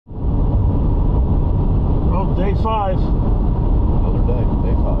day 5. Another day,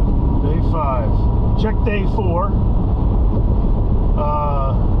 day 5. Day 5. Check day 4.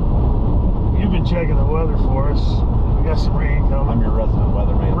 You've been checking the weather for us. We got some rain coming. I'm your resident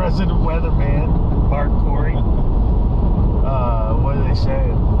weatherman. Resident weatherman, Mark Corey. What are they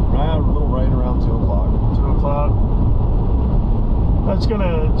saying? Right, a little rain around 2 o'clock. 2 o'clock. That's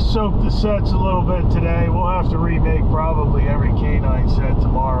gonna soak the sets a little bit today. We'll have to remake probably every Canine set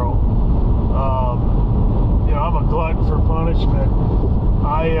tomorrow. You know, I'm a glutton for punishment.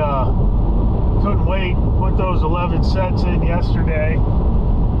 I couldn't wait. Put those 11 sets in yesterday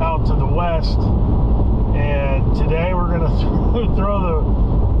out to the west, and today we're gonna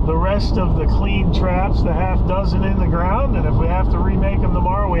throw the rest of the clean traps, the half dozen, in the ground. And if we have to remake them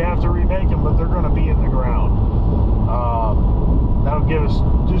tomorrow, we have to remake them, but they're going to be in the ground. That'll give us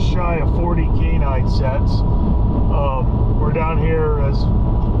just shy of 40 Canine sets. We're down here, as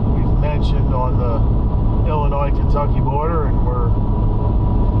we've mentioned, on the Illinois-Kentucky border, and we're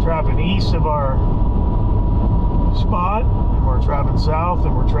trapping east of our spot, and we're trapping south,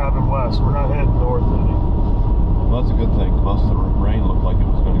 and we're trapping west. We're not heading north any. Well, that's a good thing. Most of the rain looked like it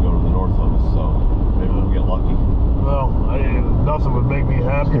was going to go to the north of us, so maybe we'll get lucky. Well, nothing would make me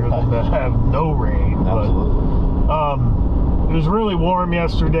happier than to have no rain. Absolutely. But, it was really warm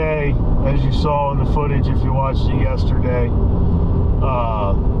yesterday, as you saw in the footage if you watched it yesterday.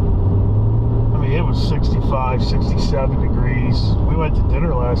 I mean, it was 65, 67 degrees. We went to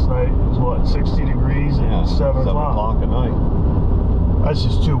dinner last night. It was, what, 60 degrees at 7 o'clock at night. That's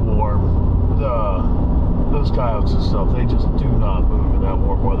just too warm. Those coyotes and stuff, they just do not move in that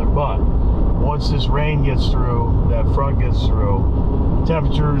warm weather. But once this rain gets through, that front gets through,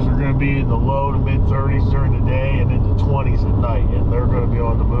 temperatures are going to be in the low to mid 30s during the day and in the 20s at night, and they're going to be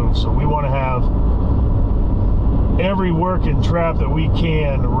on the move. So we want to have every working trap that we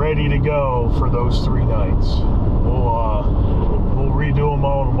can ready to go for those 3 nights. We'll redo them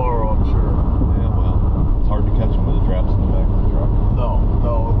all tomorrow, I'm sure. Yeah, well, it's hard to catch them with the traps in the back of the truck. No,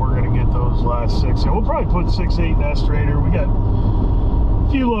 we're going to get those last 6 in. We'll probably put 6-8 in Estrator. We got a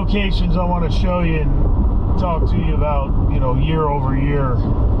few locations I want to show you and talk to you about, you know, year over year,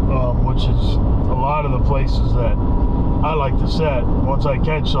 which is a lot of the places that I like to set. Once I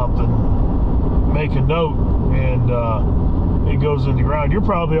catch something, make a note, and it goes in the ground. You're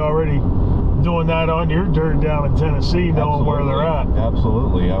probably already doing that on your dirt down in Tennessee, knowing where they're at.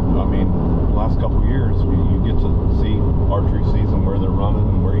 Absolutely. I mean, last couple of years, you get to see archery season where they're running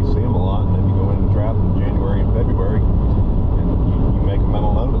and where you see them a lot, and then you go in and trap in January and February, and you make a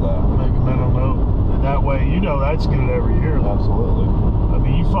mental note of that. Make a mental note, and that way, you know, that's good every year. Absolutely. I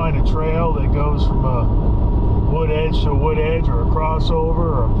mean, you find a trail that goes from a wood edge to a wood edge, or a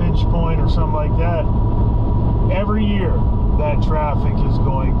crossover, or a pinch point, or something like that. Every year, that traffic is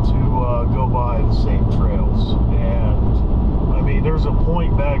going to go by the same trails. And I mean, there's a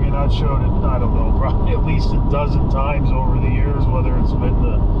point bag, and I've showed it, I don't know, probably at least a dozen times over the years, whether it's been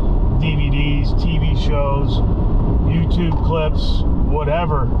the DVDs, TV shows, YouTube clips,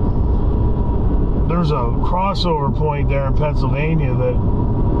 whatever. There's a crossover point there in Pennsylvania that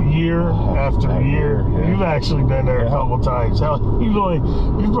year after year, yeah. You've actually been there a couple times. Hell, you've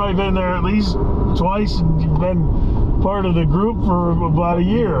probably been there at least twice, and you've been part of the group for about a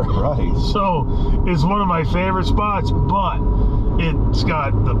year. Right. So it's one of my favorite spots, but it's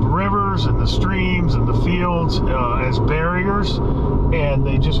got the rivers and the streams and the fields as barriers, and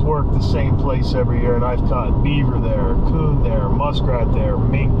they just work the same place every year. And I've caught beaver there, coon there, muskrat there,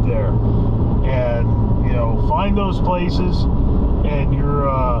 mink there, and you know, find those places, and you're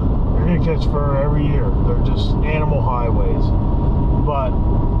gonna catch fur every year. They're just animal highways. But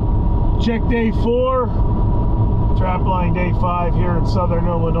check day 4. Trapline day 5 here in southern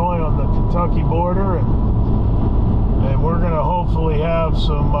Illinois on the Kentucky border, and we're gonna hopefully have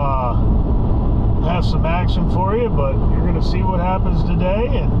some action for you. But you're gonna see what happens today,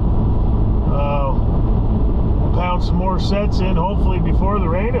 and we'll pound some more sets in hopefully before the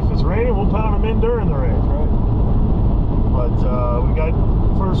rain. If it's raining, we'll pound them in during the rain. Right. But we got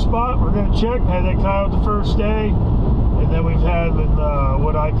first spot. We're gonna check. Had that coyote the first day, and then we've had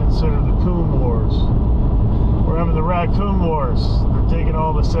what I consider the coon wars. We're having the raccoon wars. They're taking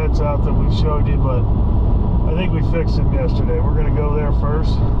all the sets out that we've showed you, but I think we fixed them yesterday. We're going to go there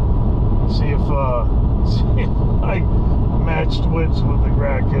first, see if I matched wits with the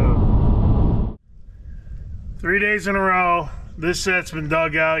raccoon. 3 days in a row, this set's been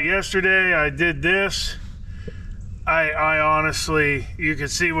dug out. Yesterday I did this. I honestly, you can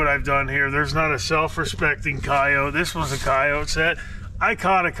see what I've done here. There's not a self-respecting coyote. This was a coyote set. I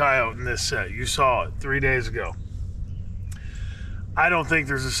caught a coyote in this set. You saw it 3 days ago. I don't think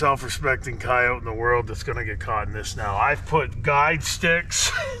there's a self-respecting coyote in the world that's going to get caught in this now. I've put guide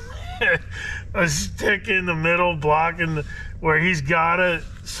sticks, a stick in the middle blocking where he's got to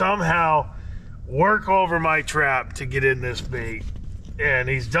somehow work over my trap to get in this bait. And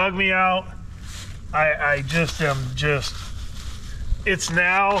he's dug me out. I just am just, it's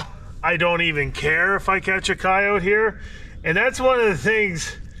now, I don't even care if I catch a coyote here. And that's one of the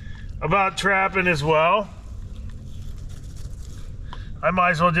things about trapping as well. I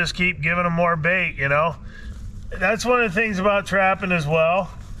might as well just keep giving them more bait, you know? That's one of the things about trapping as well.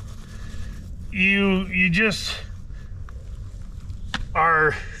 You just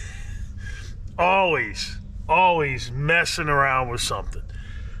are always messing around with something.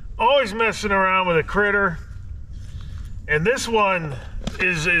 Always messing around with a critter. And this one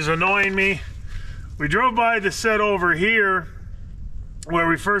is annoying me. We drove by the set over here where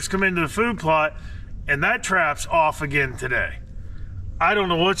we first come into the food plot, and that trap's off again today. I don't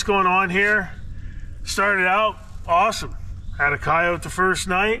know what's going on here. Started out awesome. Had a coyote the first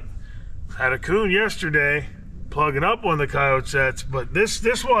night. Had a coon yesterday, plugging up one of the coyote sets. But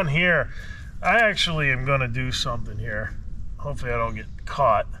this one here, I actually am gonna do something here. Hopefully I don't get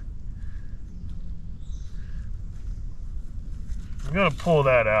caught. I'm gonna pull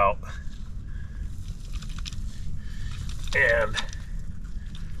that out. And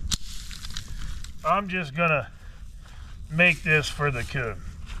I'm just gonna make this for the coon.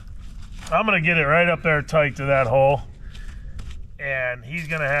 I'm gonna get it right up there tight to that hole, and he's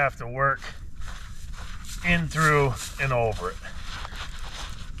gonna have to work in through and over it.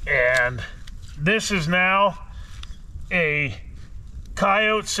 And this is now a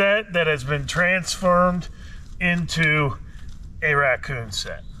coyote set that has been transformed into a raccoon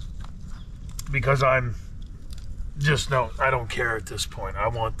set, because I'm just, no, I don't care at this point. I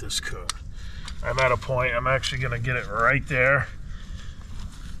want this coon. I'm at a point, I'm actually gonna get it right there.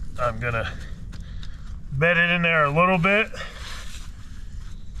 I'm gonna bed it in there a little bit.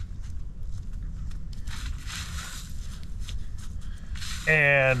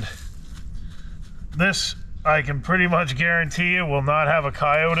 And this, I can pretty much guarantee you, will not have a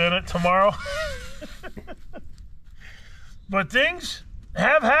coyote in it tomorrow. But things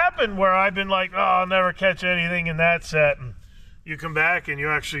have happened where I've been like, oh, I'll never catch anything in that set. And you come back and you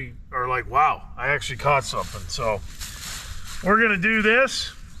actually are like, wow, I actually caught something. So we're gonna do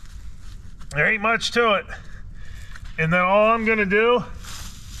this. There ain't much to it. And then all I'm gonna do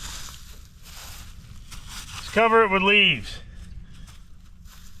is cover it with leaves.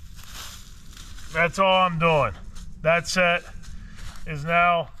 That's all I'm doing. That set is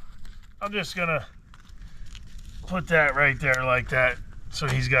now, I'm just gonna put that right there like that so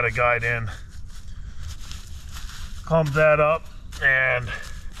he's got a guide in. Clump that up, and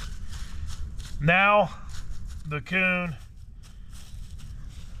now the coon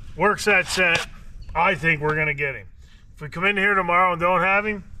works that set. I think we're gonna get him. If we come in here tomorrow and don't have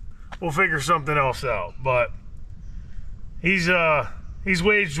him, we'll figure something else out. But he's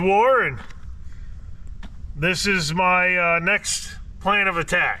waged war, and this is my next plan of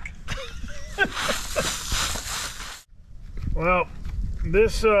attack. Well,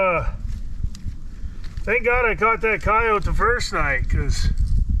 this thank God I caught that coyote the first night, because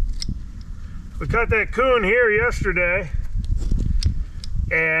we caught that coon here yesterday,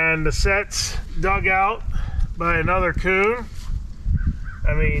 and the set's dug out by another coon.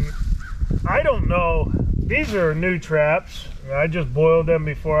 I mean, I don't know. These are new traps. I just boiled them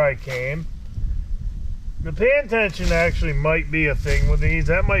before I came. The pan tension actually might be a thing with these.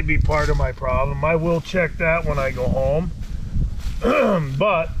 That might be part of my problem. I will check that when I go home.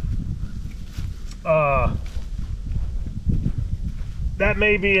 But that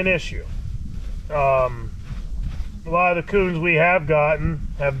may be an issue. A lot of the coons we have gotten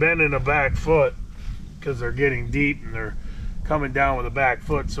have been in a back foot because they're getting deep and they're coming down with a back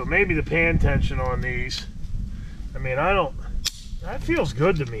foot. So maybe the pan tension on these, I mean, that feels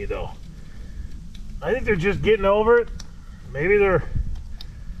good to me though. I think they're just getting over it. Maybe they're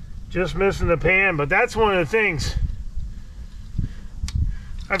just missing the pan, but that's one of the things.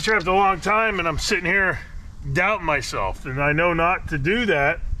 I've trapped a long time and I'm sitting here doubting myself, and I know not to do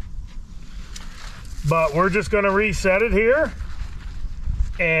that. But we're just gonna reset it here,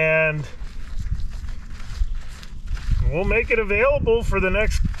 and we'll make it available for the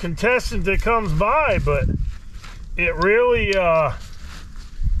next contestant that comes by. But it really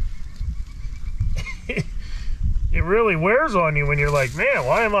it really wears on you when you're like, man,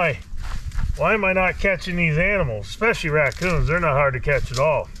 why am I not catching these animals? Especially raccoons, they're not hard to catch at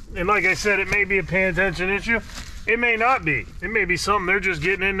all. And like I said, it may be a pan tension issue. It may not be. It may be something they're just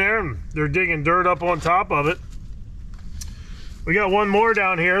getting in there and they're digging dirt up on top of it. We got one more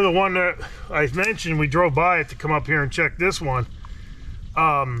down here, the one that I mentioned. We drove by it to come up here and check this one.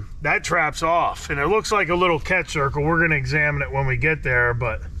 That trap's off, and it looks like a little catch circle. We're gonna examine it when we get there,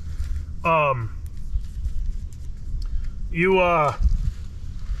 but you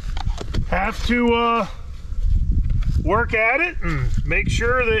have to work at it and make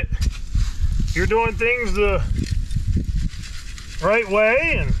sure that you're doing things the right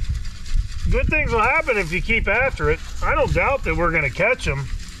way, and good things will happen if you keep after it. I don't doubt that we're going to catch them.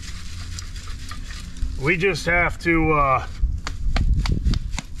 We just have to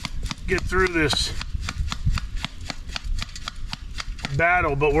get through this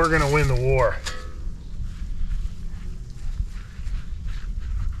battle, but we're going to win the war.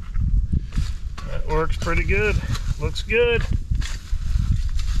 That works pretty good. Looks good.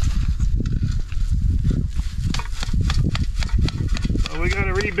 We got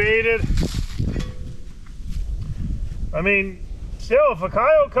it rebaited. I mean, still, if a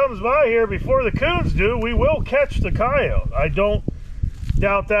coyote comes by here before the coons do, we will catch the coyote. I don't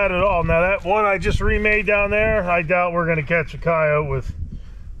doubt that at all. Now, that one I just remade down there, I doubt we're going to catch a coyote with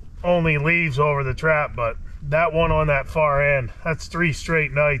only leaves over the trap, but that one on that far end, that's 3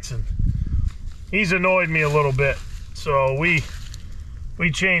 straight nights, and he's annoyed me a little bit. So we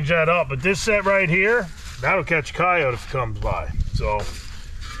changed that up. But this set right here, that'll catch a coyote if it comes by. So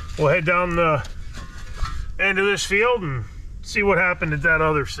we'll head down the end of this field and see what happened at that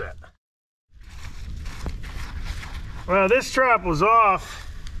other set. Well, this trap was off.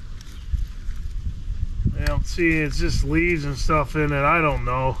 I don't see, it's just leaves and stuff in it. I don't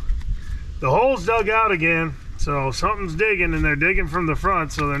know. The hole's dug out again, so something's digging, and they're digging from the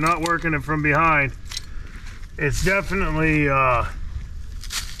front, so they're not working it from behind. It's definitely, I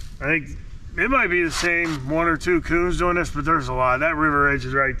think it might be the same 1 or 2 coons doing this, but there's a lot. That river edge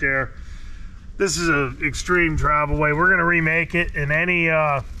is right there. This is an extreme travel way. We're gonna remake it, and any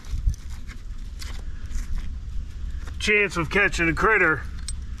chance of catching a critter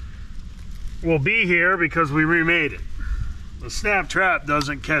will be here because we remade it. The snap trap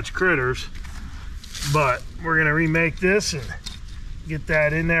doesn't catch critters, but we're gonna remake this and get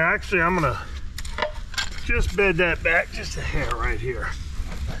that in there. Actually, I'm gonna just bed that back just a hair right here.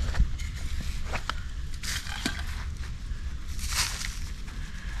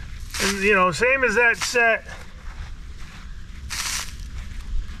 And you know, same as that set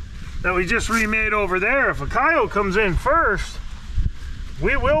that we just remade over there, if a coyote comes in first,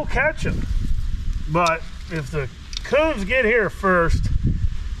 we will catch him. But if the coons get here first,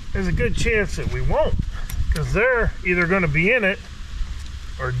 there's a good chance that we won't, because they're either going to be in it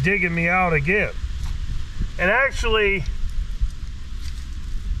or digging me out again. And actually,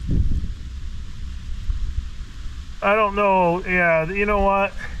 I don't know. Yeah, you know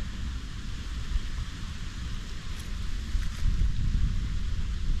what?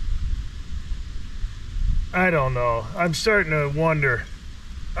 I don't know. I'm starting to wonder.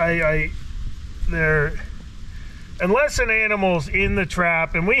 They're, unless an animal's in the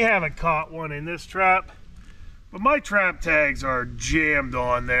trap, and we haven't caught one in this trap, but my trap tags are jammed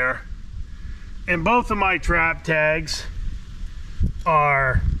on there. And both of my trap tags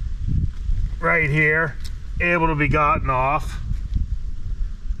are right here, able to be gotten off,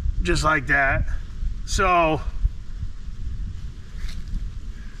 just like that. So,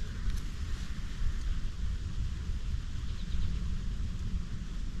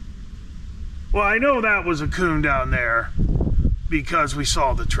 well, I know that was a coon down there because we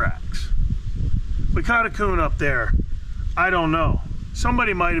saw the tracks. We caught a coon up there. I don't know.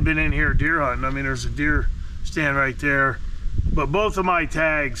 Somebody might have been in here deer hunting. I mean, there's a deer stand right there. But both of my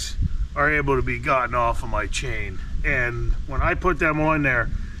tags are able to be gotten off of my chain. And when I put them on there,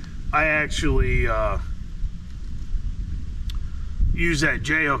 I actually use that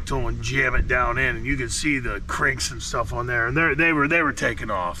J-hook tool and jam it down in. And you can see the cranks and stuff on there. And they were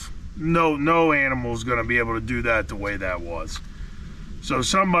taken off. No animal's gonna be able to do that the way that was. So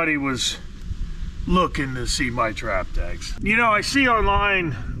somebody was looking to see my trap tags. You know, I see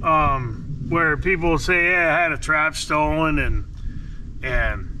online where people say, yeah, I had a trap stolen and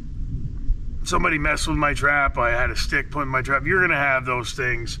somebody messed with my trap. I had a stick put in my trap. You're gonna have those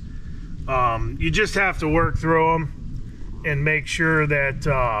things. You just have to work through them and make sure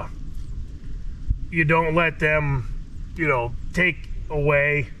that you don't let them, you know, take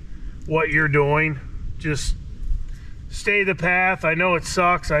away what you're doing. Just stay the path. I know it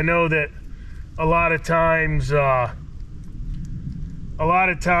sucks. I know that a lot of times,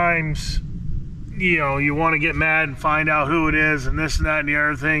 you know, you want to get mad and find out who it is and this and that and the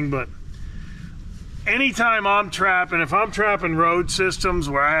other thing, but anytime I'm trapping, if I'm trapping road systems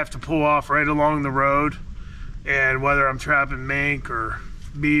where I have to pull off right along the road, and whether I'm trapping mink or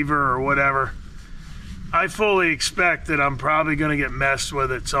beaver or whatever, I fully expect that I'm probably going to get messed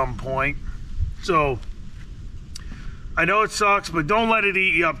with at some point. So I know it sucks, but don't let it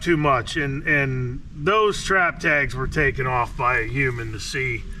eat you up too much. And those trap tags were taken off by a human to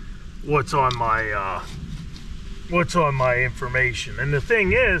see what's on my information. And the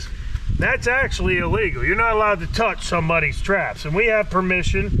thing is, that's actually illegal. You're not allowed to touch somebody's traps, and we have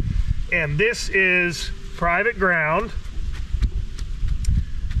permission. And this is private ground,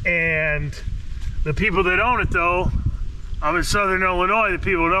 and the people that own it, though, I'm in Southern Illinois, the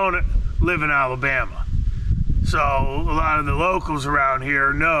people that own it live in Alabama. So a lot of the locals around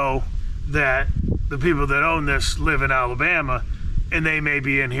here know that the people that own this live in Alabama, and they may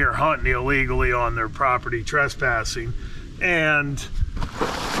be in here hunting illegally on their property, trespassing, and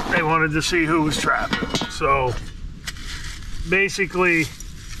they wanted to see who was trapping. So basically,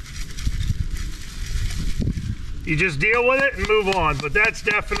 you just deal with it and move on. But that's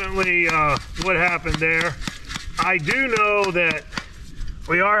definitely what happened there. I do know that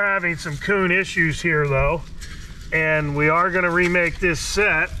we are having some coon issues here, though, and we are going to remake this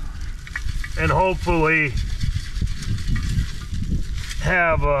set and hopefully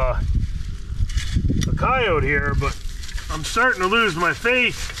have a coyote here. But I'm starting to lose my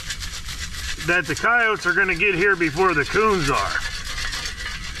faith that the coyotes are going to get here before the coons are.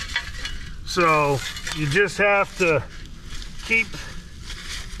 So you just have to keep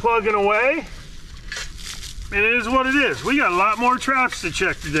plugging away, and it is what it is. We got a lot more traps to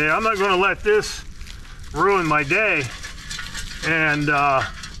check today. I'm not going to let this ruin my day, and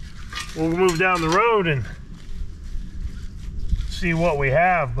we'll move down the road and see what we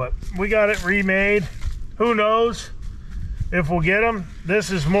have. But we got it remade. Who knows if we'll get them.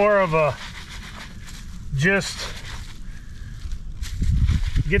 This is more of a just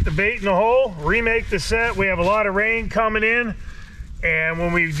get the bait in the hole, remake the set. We have a lot of rain coming in, and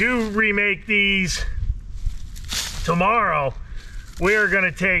when we do remake these tomorrow, we are going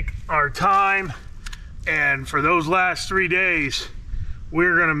to take our time, and for those last 3 days,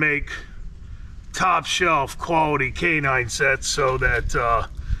 we're going to make top shelf quality canine sets so that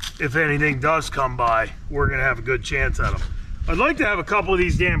if anything does come by, we're going to have a good chance at them. I'd like to have a couple of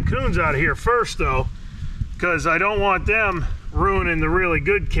these damn coons out of here first, though, because I don't want them ruining the really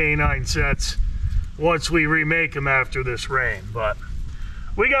good canine sets once we remake them after this rain. But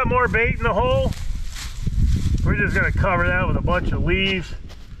we got more bait in the hole. We're just going to cover that with a bunch of leaves,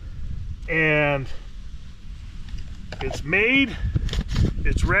 and it's made,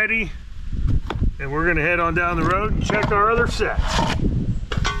 it's ready, and we're going to head on down the road and check our other sets.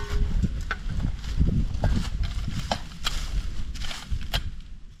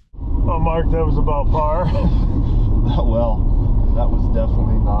 Oh, Mark, that was about par. Well, that was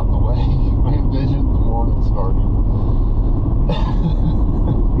definitely not the way I envisioned the morning starting.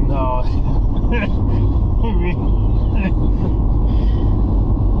 No.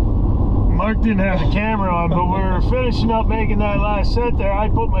 Mark didn't have the camera on, but we were finishing up making that last set there. I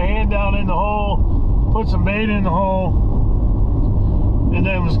put my hand down in the hole, put some bait in the hole, and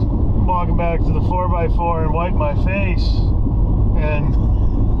then was walking back to the 4x4 and wiped my face. And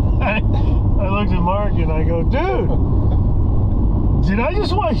I looked at Mark and I go, dude, did I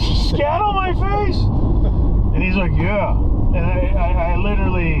just wipe scat on my face? And he's like, yeah. And I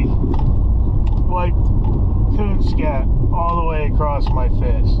literally wiped coon scat all the way across my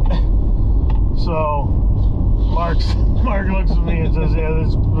face. So Mark looks at me and says, yeah, this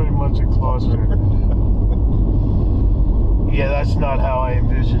is pretty much a cluster. Yeah, that's not how I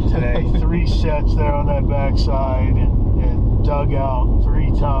envisioned today. 3 sets there on that backside, and dug out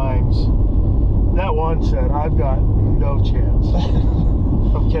 3 times. That one set, I've got no chance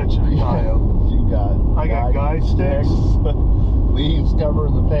of catching a coyote. I got guide sticks. Leaves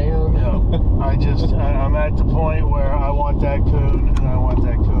covering the pan. No, I'm at the point where I want that coon, and I want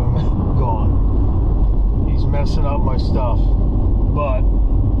that coon gone. He's messing up my stuff. But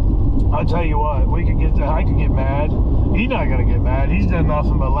I'll tell you what, I could get mad. He's not gonna get mad. He's done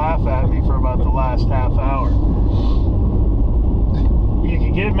nothing but laugh at me for about the last half hour. You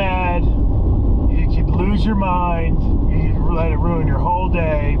can get mad, you could lose your mind, you can let it ruin your whole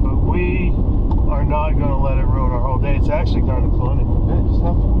day, but we are not going to let it ruin our whole day. It's actually kind of funny. Yeah, just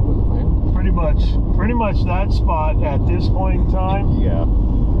have fun with it, man. Pretty much that spot at this point in time, yeah,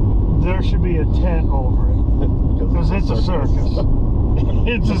 there should be a tent over it. Because it's a circus.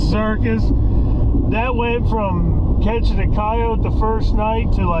 It's a circus. That went from catching a coyote the first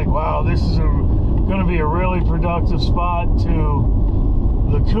night to like, wow, this is going to be a really productive spot, to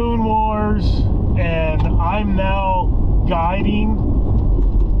the coon wars, and I'm now guiding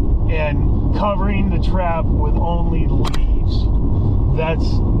and covering the trap with only leaves. That's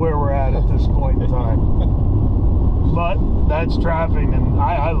where we're at this point in time. But that's trapping, and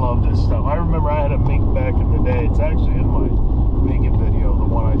I love this stuff. I remember I had a mink back in the day. It's actually in my minking video, the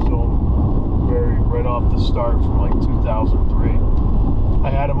one I filmed right off the start from like 2003. I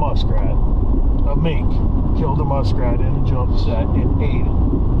had a muskrat, a mink, killed a muskrat in a jump set and ate it.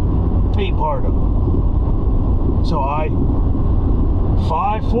 Ate part of it. So 4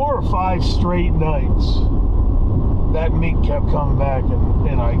 or 5 straight nights, that mink kept coming back,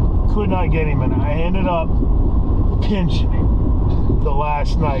 and I could not get him, and I ended up pinching him the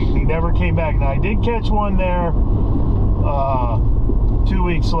last night, and he never came back. Now I did catch one there 2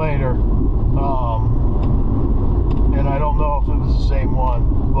 weeks later, and I don't know if it was the same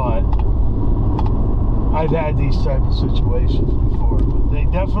one, but I've had these type of situations before. But they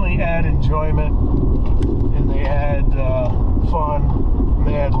definitely add enjoyment, and they add fun, and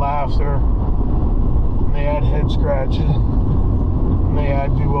they add laughter, and they add head scratching, and they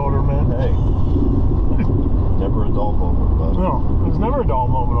add bewilderment. Hey, never a dull moment, bud. No, there's never a dull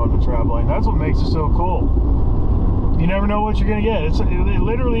moment on the trapline. That's what makes it so cool. You never know what you're gonna get. It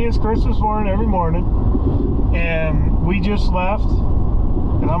literally is Christmas morning every morning, and we just left,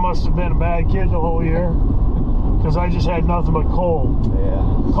 and I must have been a bad kid the whole year, because I just had nothing but coal. Yeah.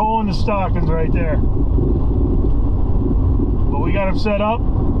 Coal in the stockings right there. But we got them set up,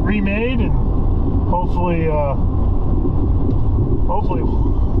 remade, and hopefully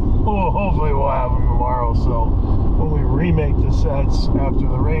we'll have them tomorrow. So when we remake the sets after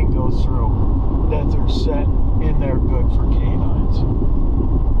the rain goes through, that they're set in there good for canines.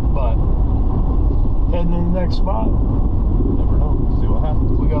 But heading to the next spot. Never know. See what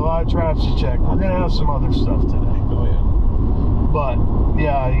happens. We got a lot of traps to check. We're gonna have some other stuff today. Oh yeah. But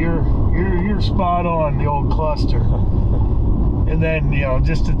yeah, you're spot on, the old cluster. And then, you know,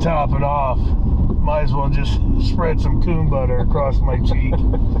 just to top it off, might as well just spread some coon butter across my cheek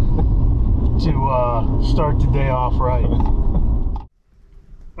to start the day off right.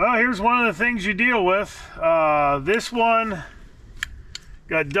 Well, here's one of the things you deal with. This one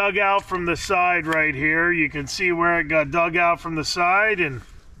got dug out from the side right here. You can see where it got dug out from the side, and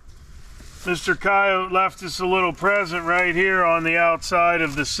Mr. Coyote left us a little present right here on the outside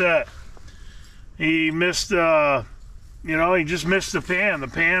of the set. He missed, you know, he just missed the pan. The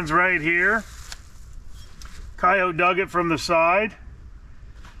pan's right here. Coyote dug it from the side.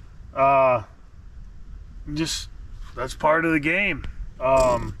 Just, that's part of the game.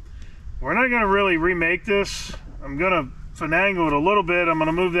 We're not going to really remake this. I'm going to finagle it a little bit. I'm going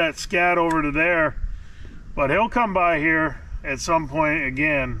to move that scat over to there. But he'll come by here at some point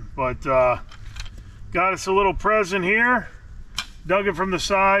again. But got us a little present here. Dug it from the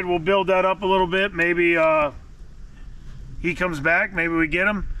side. We'll build that up a little bit. Maybe he comes back. Maybe we get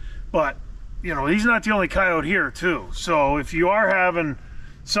him. But, you know, he's not the only coyote here, too. So if you are having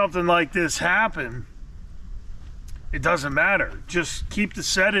something like this happen, it doesn't matter. Just keep the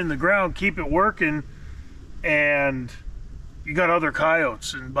set in the ground, keep it working, and you got other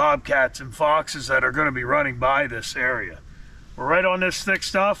coyotes and bobcats and foxes that are going to be running by this area. We're right on this thick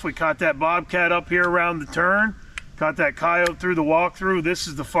stuff. We caught that bobcat up here around the turn, caught that coyote through the walkthrough. This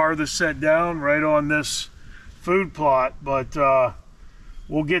is the farthest set down, right on this food plot. But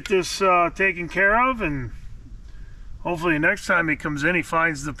we'll get this taken care of, and hopefully next time he comes in, he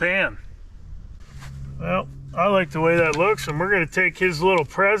finds the pan. Well, I like the way that looks, and we're going to take his little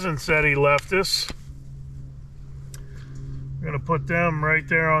presents that he left us. We're going to put them right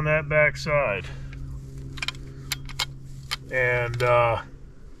there on that back side. And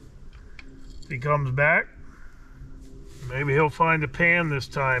if he comes back, maybe he'll find a pan this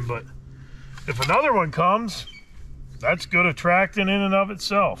time. But if another one comes, that's good attractant in and of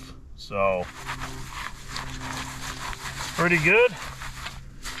itself. So, pretty good.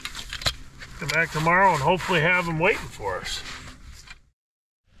 Come back tomorrow and hopefully have them waiting for us.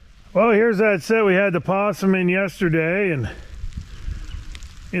 Well, here's that set we had the possum in yesterday, and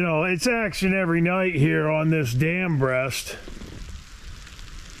you know, it's action every night here on this dam breast.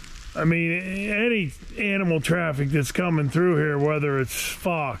 I mean, any animal traffic that's coming through here, whether it's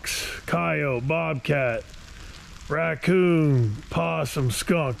fox, coyote, bobcat, raccoon, possum,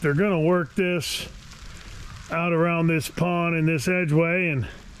 skunk, they're gonna work this out around this pond and this edgeway. And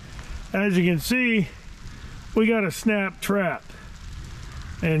as you can see, we got a snap trap.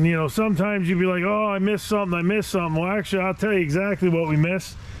 And you know, sometimes you'd be like, oh, I missed something, I missed something. Well, actually, I'll tell you exactly what we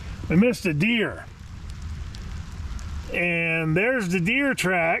missed. We missed a deer. And there's the deer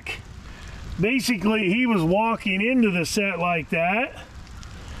track. Basically, he was walking into the set like that.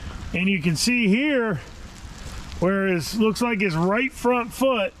 And you can see here where his, looks like his right front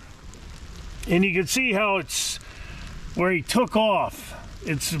foot and you can see how it's where he took off.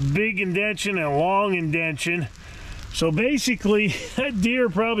 It's a big indention and a long indention. So basically, that deer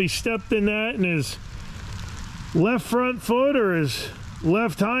probably stepped in that and his left front foot or his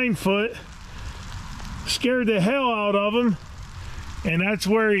left hind foot scared the hell out of him, and that's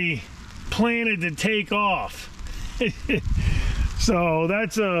where he planted to take off. So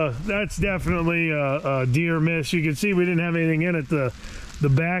that's definitely a deer miss. You can see we didn't have anything in it. The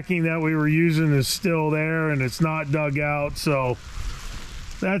backing that we were using is still there and it's not dug out. So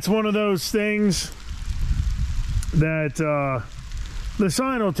that's one of those things that the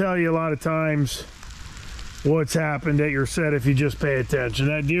sign will tell you a lot of times what's happened at your set if you just pay attention.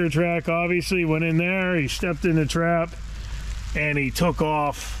 That deer track obviously went in there, he stepped in the trap, and he took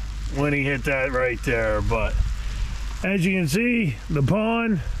off when he hit that right there. But as you can see, the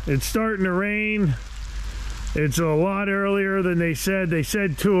pond, it's starting to rain. It's a lot earlier than they said. They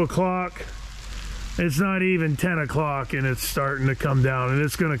said 2 o'clock. It's not even 10 o'clock and it's starting to come down, and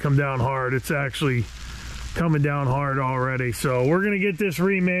it's going to come down hard. It's actually coming down hard already. So we're going to get this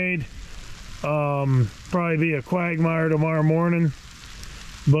remade. Probably be a quagmire tomorrow morning.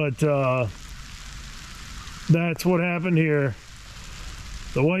 But that's what happened here.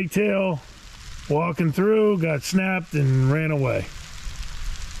 The whitetail walking through, got snapped and ran away.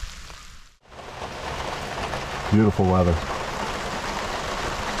 Beautiful weather.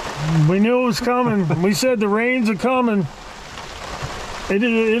 We knew it was coming. We said the rains are coming. It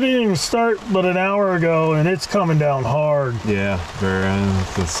didn't even start but an hour ago, and it's coming down hard. Yeah,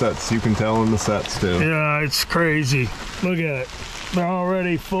 the sets, you can tell in the sets too. Yeah, it's crazy. Look at it. They're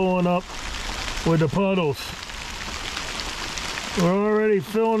already filling up with the puddles. We're already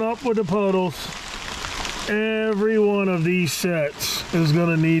filling up with the puddles. Every one of these sets is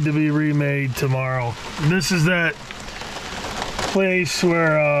going to need to be remade tomorrow. This is that place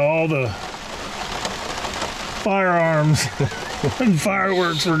where all the firearms and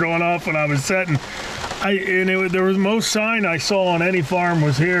fireworks were going off when I was setting. There was most sign I saw on any farm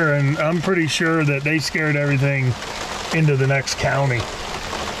was here, and I'm pretty sure that they scared everything into the next county.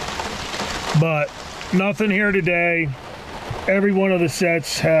 But nothing here today. Every one of the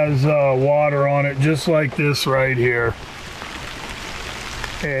sets has water on it, just like this right here.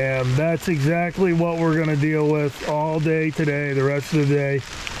 And that's exactly what we're going to deal with all day today, the rest of the day.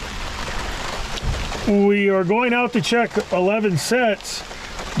 We are going out to check 11 sets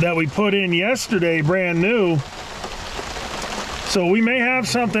that we put in yesterday, brand new. So we may have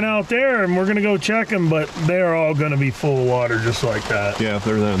something out there, and we're going to go check them, but they're all going to be full of water just like that. Yeah, if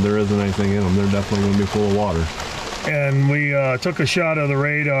there isn't anything in them, they're definitely going to be full of water. And we took a shot of the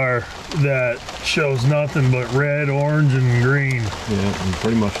radar that shows nothing but red, orange, and green. Yeah, and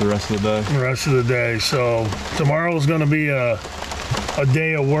pretty much the rest of the day. The rest of the day. So tomorrow's going to be a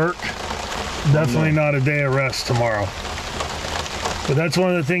day of work. Definitely not a day of rest tomorrow. But that's one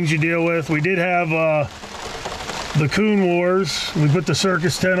of the things you deal with. We did have the coon wars. We put the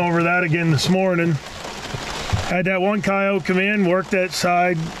circus tent over that again this morning. Had that one coyote come in, worked that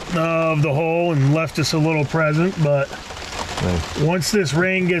side of the hole, and left us a little present. But once this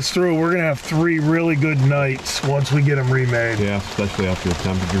rain gets through, we're going to have 3 really good nights once we get them remade. Yeah, especially after the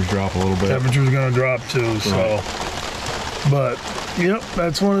temperatures drop a little bit. Temperature's going to drop too, so. Right. But, yep,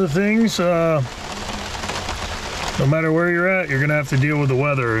 that's one of the things. No matter where you're at, you're going to have to deal with the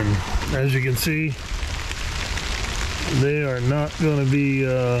weather. And as you can see, they are not going to be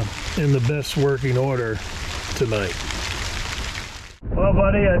in the best working order tonight. Well,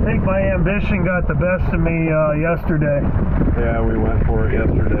 buddy, I think my ambition got the best of me yesterday. Yeah, we went for it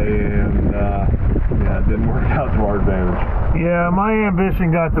yesterday, and yeah, it didn't work out to our advantage. Yeah, my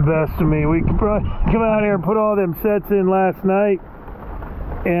ambition got the best of me. We could probably come out here and put all them sets in last night,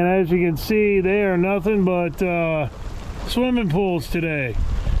 and as you can see, they are nothing but swimming pools today.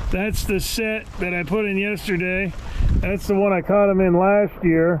 That's the set that I put in yesterday. That's the one I caught them in last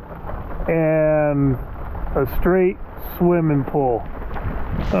year, and a straight swimming pool.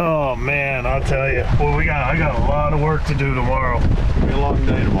 Oh man, I'll tell you. Well, I got a lot of work to do tomorrow. It's gonna be a long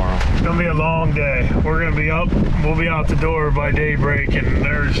day tomorrow. It's gonna be a long day. We're gonna be up. We'll be out the door by daybreak, and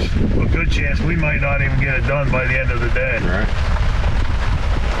there's a good chance we might not even get it done by the end of the day. Right.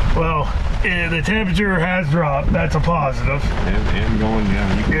 Well, the temperature has dropped. That's a positive. And going,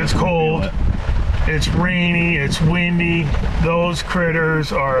 yeah. It's cold. It's rainy, it's windy. Those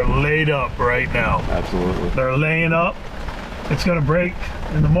critters are laid up right now. Absolutely. They're laying up. It's gonna break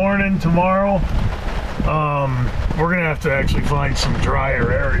in the morning tomorrow. We're gonna have to actually find some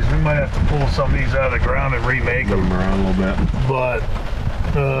drier areas. We might have to pull some of these out of the ground and remake them. Move them around a little bit.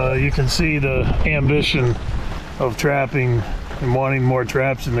 But you can see the ambition of trapping and wanting more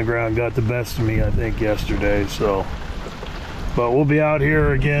traps in the ground got the best of me, I think, yesterday. So, but we'll be out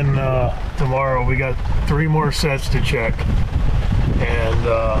here again tomorrow. We got 3 more sets to check,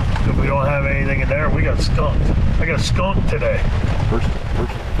 and if we don't have anything in there, we got skunk. I got skunk today.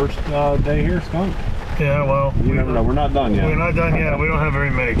 First day here, skunk. Yeah, well, you never know. We're not done yet. We're not done yet. We don't have very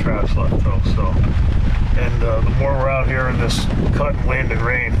many traps left, though. So, and the more we're out here in this cutting wind and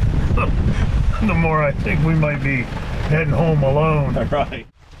rain, the more I think we might be heading home alone. Right.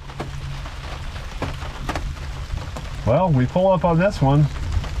 Well, we pull up on this one,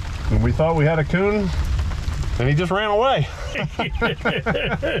 and we thought we had a coon, and he just ran away.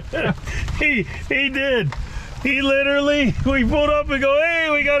 he did. He literally, we pulled up and go,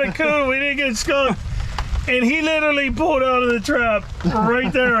 hey, we got a coon. We didn't get skunk. And he literally pulled out of the trap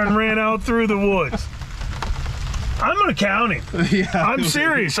right there and ran out through the woods. I'm gonna count him. Yeah, I'm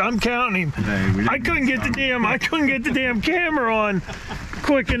serious. I'm counting him. I couldn't get the damn camera on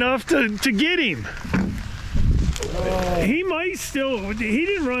quick enough to get him. He might still. He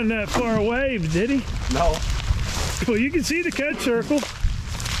didn't run that far away, did he? No. Well, you can see the catch circle.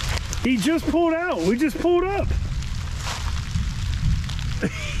 He just pulled out. We just pulled up.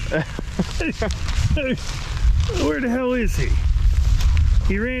 Where the hell is he?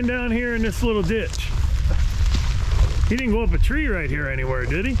 He ran down here in this little ditch. He didn't go up a tree right here anywhere,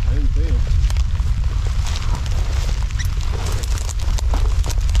 did he? I didn't see him.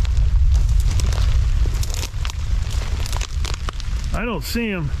 I don't see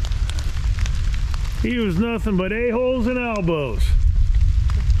him. He was nothing but a-holes and elbows.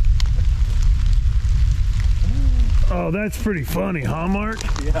 Oh, that's pretty funny, huh, Mark?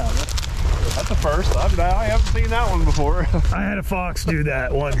 Yeah, that's the first. I haven't seen that one before. I had a fox do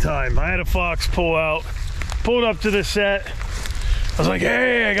that one time. I had a fox pulled up to the set. I was like,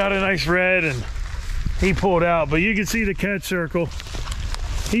 hey, I got a nice red, and he pulled out. But you can see the catch circle.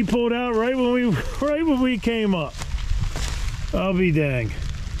 He pulled out right when we came up. I'll be dang.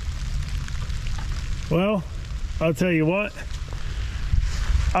 Well, I'll tell you what.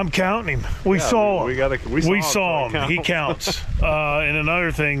 I'm counting him. We saw him. We saw him. He counts. And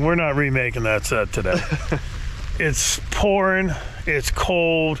another thing, we're not remaking that set today. It's pouring. It's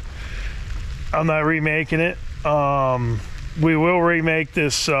cold. I'm not remaking it. We will remake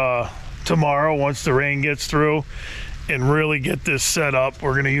this tomorrow once the rain gets through and really get this set up.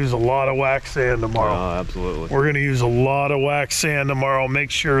 We're going to use a lot of wax sand tomorrow. Oh, absolutely. We're going to use a lot of wax sand tomorrow.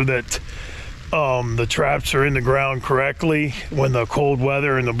 Make sure that the traps are in the ground correctly when the cold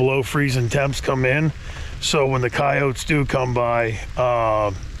weather and the below freezing temps come in. So when the coyotes do come by,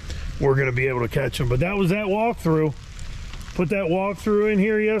 we're going to be able to catch them. But that was that walkthrough. Put that walkthrough in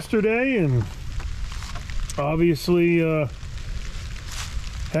here yesterday, and obviously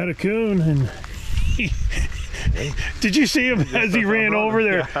had a coon. And did you see him as he ran over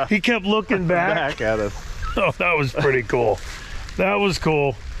there? Yeah. He kept looking back at us. Oh, that was pretty cool. That was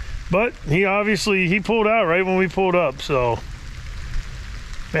cool. But he pulled out right when we pulled up. So,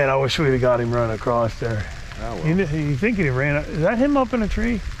 man, I wish we'd have got him running across there. Oh, well. You think he ran? Is that him up in a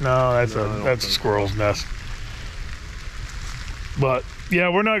tree? No, that's a squirrel's nest. But yeah,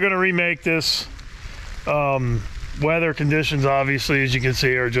 we're not going to remake this. Weather conditions, obviously, as you can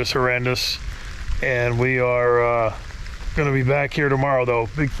see, are just horrendous, and we are going to be back here tomorrow, though.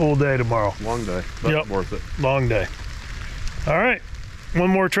 Big full day tomorrow. Long day, but yep. Worth it. Long day. All right, one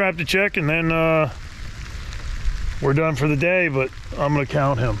more trap to check, and then we're done for the day. But I'm going to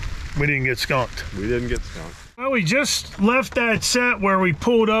count him. We didn't get skunked. We didn't get skunked. Well, we just left that set where we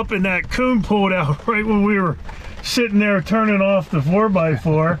pulled up, and that coon pulled out right when we were sitting there turning off the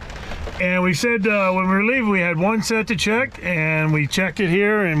 4x4. And we said when we were leaving, we had one set to check, and we checked it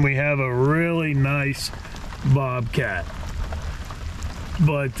here, and we have a really nice bobcat.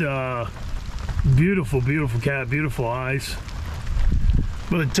 But beautiful, beautiful cat, beautiful eyes.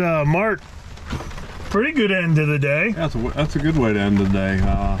 But Mark, pretty good end of the day. That's a good way to end the day.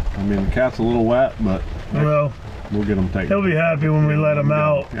 I mean, the cat's a little wet, but well, we'll get him taken. He'll be happy when we let him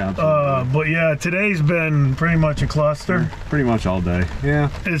out. Yeah, but yeah, today's been pretty much a cluster. Pretty much all day. Yeah.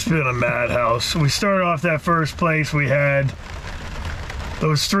 It's been a madhouse. We started off that first place. We had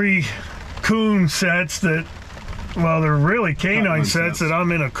those 3 coon sets that, well, they're really canine sets that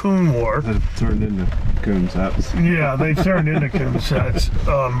I'm in a coon war. They've turned into coon sets. Yeah, they turned into coon sets.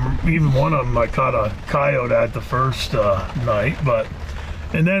 Even one of them I caught a coyote at the first night,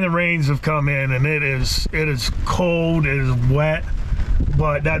 and then the rains have come in, and it is cold, it is wet,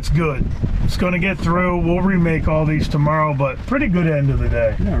 but that's good. It's going to get through. We'll remake all these tomorrow, but pretty good end of the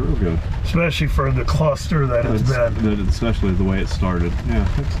day. Yeah, real good. Especially for the cluster that it's been. Especially the way it started. Yeah,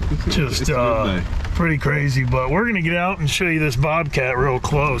 it's just a good day. Pretty crazy. But we're going to get out and show you this Bobcat real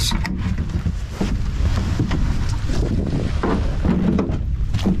close.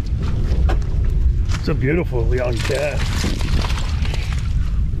 It's a beautiful young cat.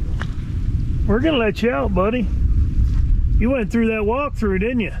 We're going to let you out, buddy. You went through that walkthrough,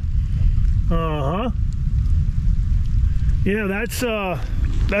 didn't you? Uh-huh. Yeah, that's that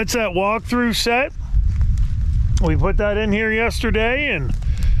walkthrough set. We put that in here yesterday, and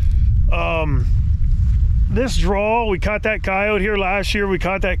this draw, we caught that coyote here last year. We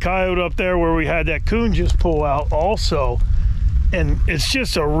caught that coyote up there where we had that coon just pull out also. And it's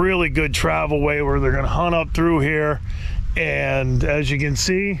just a really good travel way where they're gonna hunt up through here. And as you can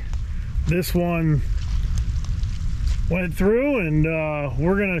see, this one went through, and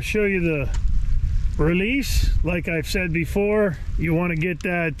we're gonna show you the release. Like I've said before, you want to get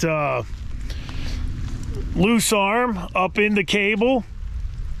that loose arm up in the cable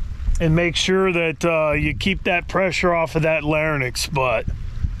and make sure that you keep that pressure off of that larynx. But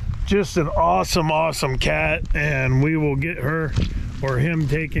just an awesome cat, and we will get her or him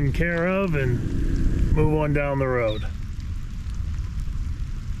taken care of and move on down the road.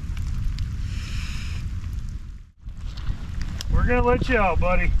 We're gonna let you out,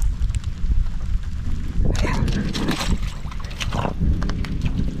 buddy.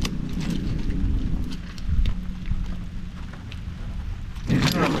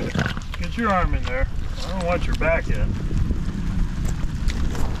 Get your arm in there. I don't want your back in.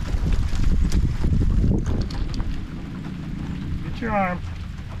 Get your arm.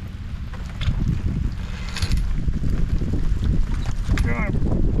 Get your arm.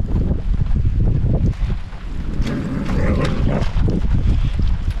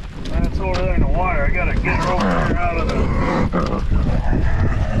 That's over there in the wire. I gotta get her over here out of the...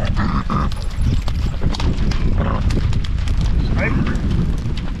 Right?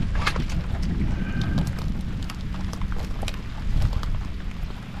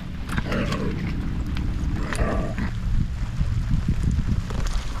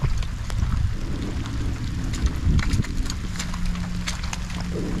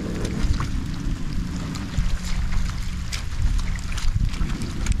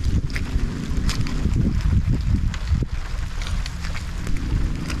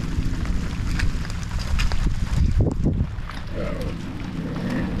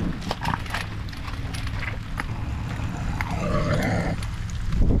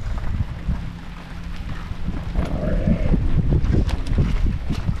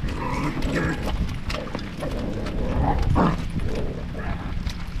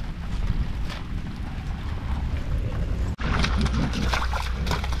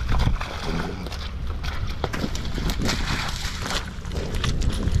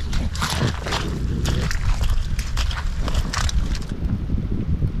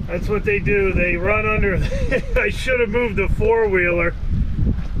 That's what they do. They run under. I should have moved the four-wheeler,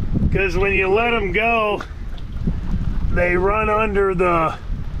 because when you let them go, they run under the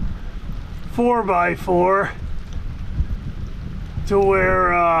 4x4 to where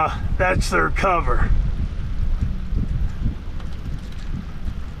that's their cover.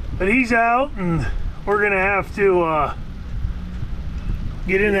 But he's out, and we're gonna have to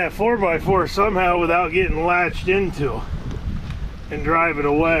get in that 4x4 somehow without getting latched into and drive it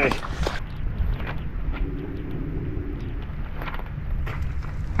away.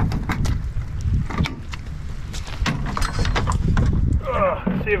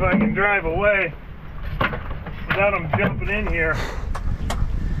 See if I can drive away without them jumping in here.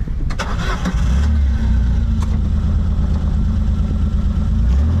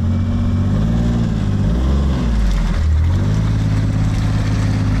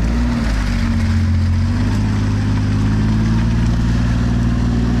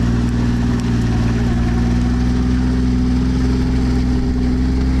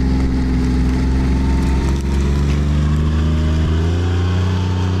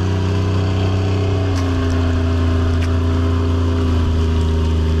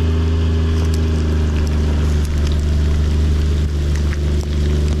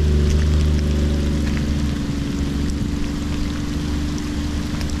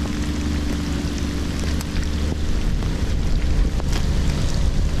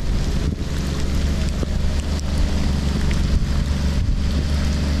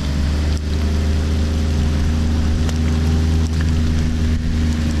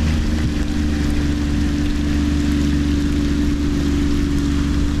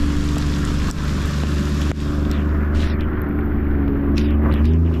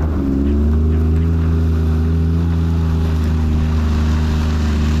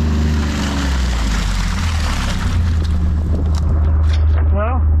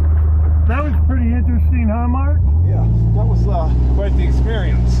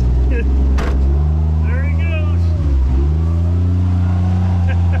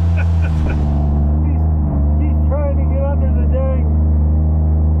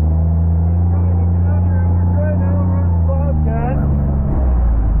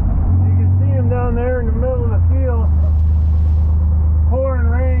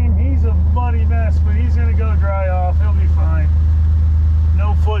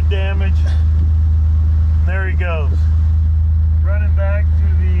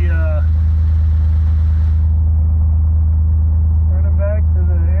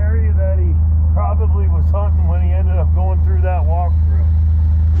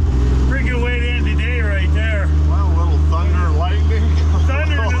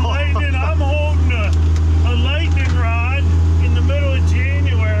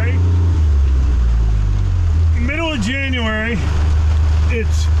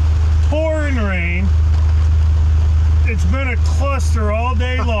 It's pouring rain. It's been a cluster all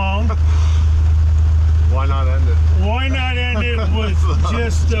day long. Why not end it? Why not end it with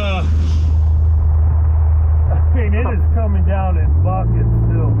just, I mean, it is coming down in buckets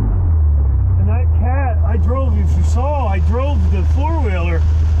too. And that cat, I drove, if you saw, I drove the four-wheeler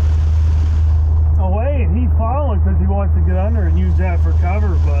away and he followed because he wants to get under and use that for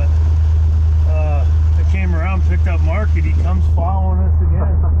cover, but I came around, picked up Market, he comes following us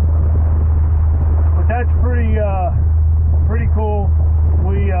again. But that's pretty cool.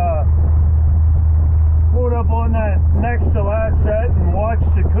 We pulled up on that next to last set and watched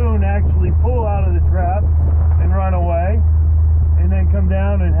the coon actually pull out of the trap and run away, and then come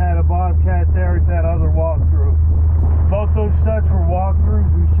down and had a bobcat there at that other walkthrough. Both those sets were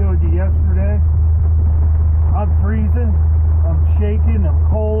walkthroughs we showed you yesterday. I'm freezing, I'm shaking, I'm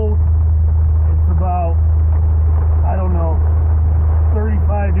cold. It's about, I don't know,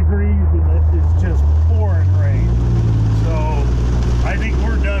 35 degrees and it's just pouring rain. So I think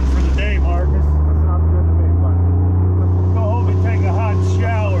we're done for the day, Marcus. Sounds good to me, bud. Go home and take a hot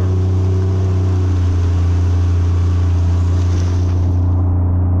shower.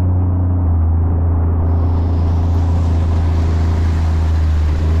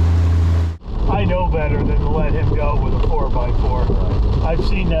 I know better than to let him go with a 4x4. Right. I've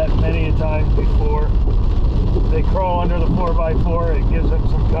seen that many a times before. They crawl under the 4x4, it gives them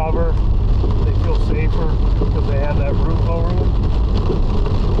some cover. They feel safer because they have that roof over them.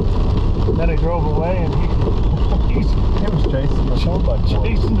 Then I drove away and he was chasing the 4x4.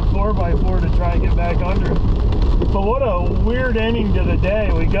 Chasing the 4x4 to try and get back under it. But what a weird ending to the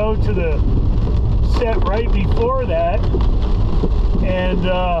day. We go to the set right before that and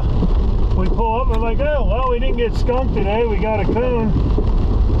we pull up and we're like, oh, well, we didn't get Skunk today. We got a coon.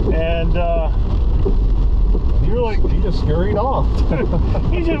 And you're like, he just scurried off.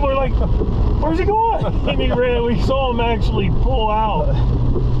 we're like, where's he going? And he ran. We saw him actually pull out.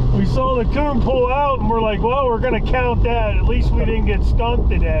 We saw the coon pull out, and we're like, well, we're going to count that. At least we didn't get Skunk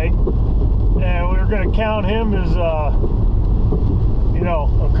today. And we were going to count him as, you know,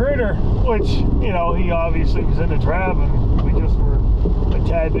 a critter, which, you know, he obviously was in the trap, and we just were a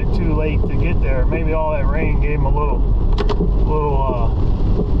tad bit too late to get there. Maybe all that rain gave him a little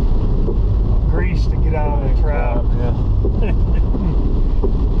grease to get out of the trap. Yeah.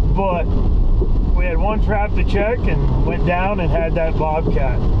 But we had one trap to check and went down and had that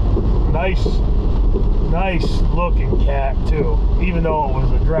bobcat. Nice looking cat too, even though it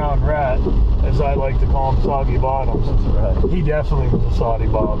was a drowned rat, as I like to call him, soggy bottoms. That's right. He definitely was a soggy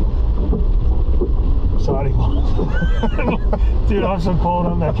bottom. Soggy bottom. Dude, I'm so cold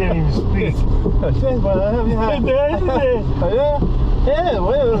on that, I can't even speak.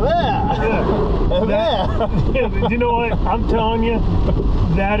 You know what? I'm telling you,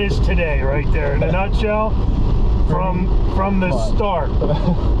 that is today right there in a nutshell. From the start,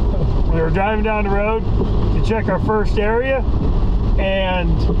 we were driving down the road to check our first area,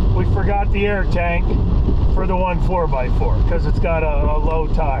 and we forgot the air tank for the 4x4 because it's got a low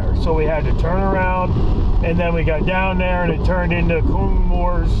tire. So we had to turn around, and then we got down there, and it turned into Coon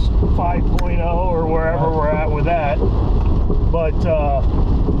Wars 5.0 or wherever we're at with that. But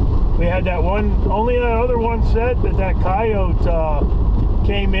we had that only that other one set that Coyote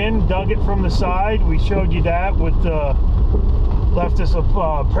came in, dug it from the side. We showed you that with left us a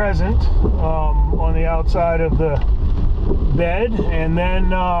present on the outside of the bed, and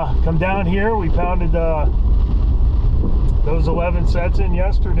then come down here. We pounded those 11 sets in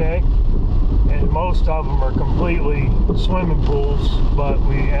yesterday, and most of them are completely swimming pools, but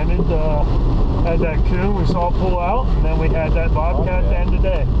we ended had that coon we saw pull out, and then we had that bobcat to end the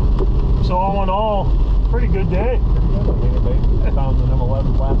day. So all in all, pretty good day. Pretty good. I mean, they found the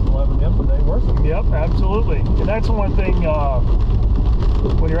last 11 yesterday worth it. Yep, absolutely. And that's one thing,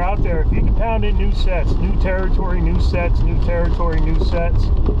 when you're out there, if you can pound in new sets, new territory, new sets, new territory, new sets,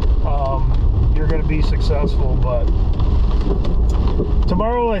 you're going to be successful. But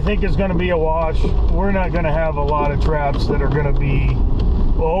tomorrow I think is going to be a wash. We're not going to have a lot of traps that are going to be,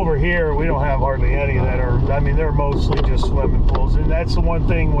 well, over here we don't have hardly any that are, I mean, they're mostly just swimming pools. And that's the one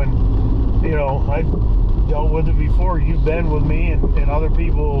thing when, you know, I've dealt with it before, you've been with me, and other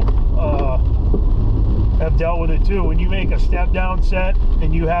people have dealt with it too. When you make a step down set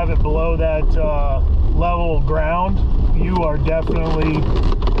and you have it below that level ground, you are definitely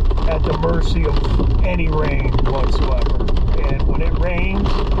at the mercy of any rain whatsoever. And when it rains,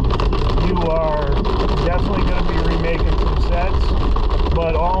 you are definitely going to be remaking some sets.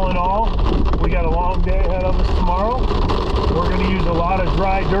 But all in all, we got a long day ahead of us tomorrow. We're going to use a lot of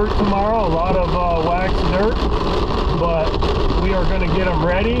dry dirt tomorrow, a lot of waxed dirt, but we are going to get them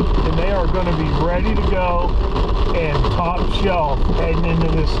ready, and they are going to be ready to go and top shelf heading into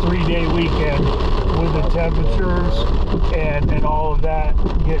this 3-day weekend with the temperatures and all of that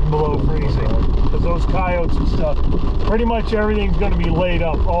getting below freezing. Because those coyotes and stuff, pretty much everything's going to be laid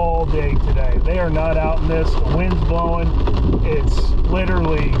up all day today. They are not out in this. The wind's blowing. It's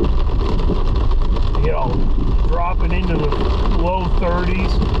literally, you know, dropping into the low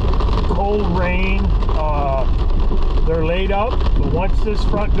 30s. Cold rain. They're laid up, but once this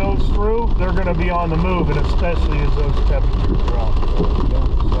front goes through, they're going to be on the move, and especially as those temperatures drop.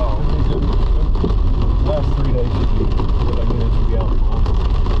 Last 3 days should be good. I mean, it should be out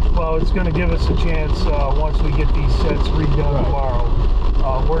tomorrow. Well, it's going to give us a chance once we get these sets redone tomorrow.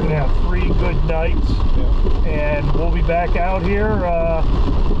 We're going to have 3 good nights, and we'll be back out here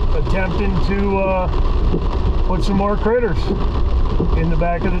attempting to put some more critters in the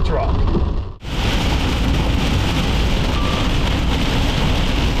back of the truck.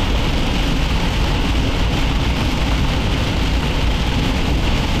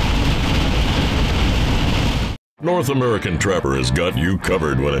 North American Trapper has got you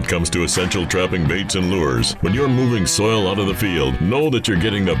covered when it comes to essential trapping baits and lures. When you're moving soil out of the field, know that you're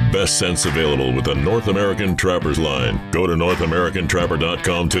getting the best scents available with the North American Trapper's line. Go to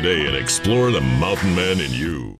NorthAmericanTrapper.com today and explore the mountain man in you.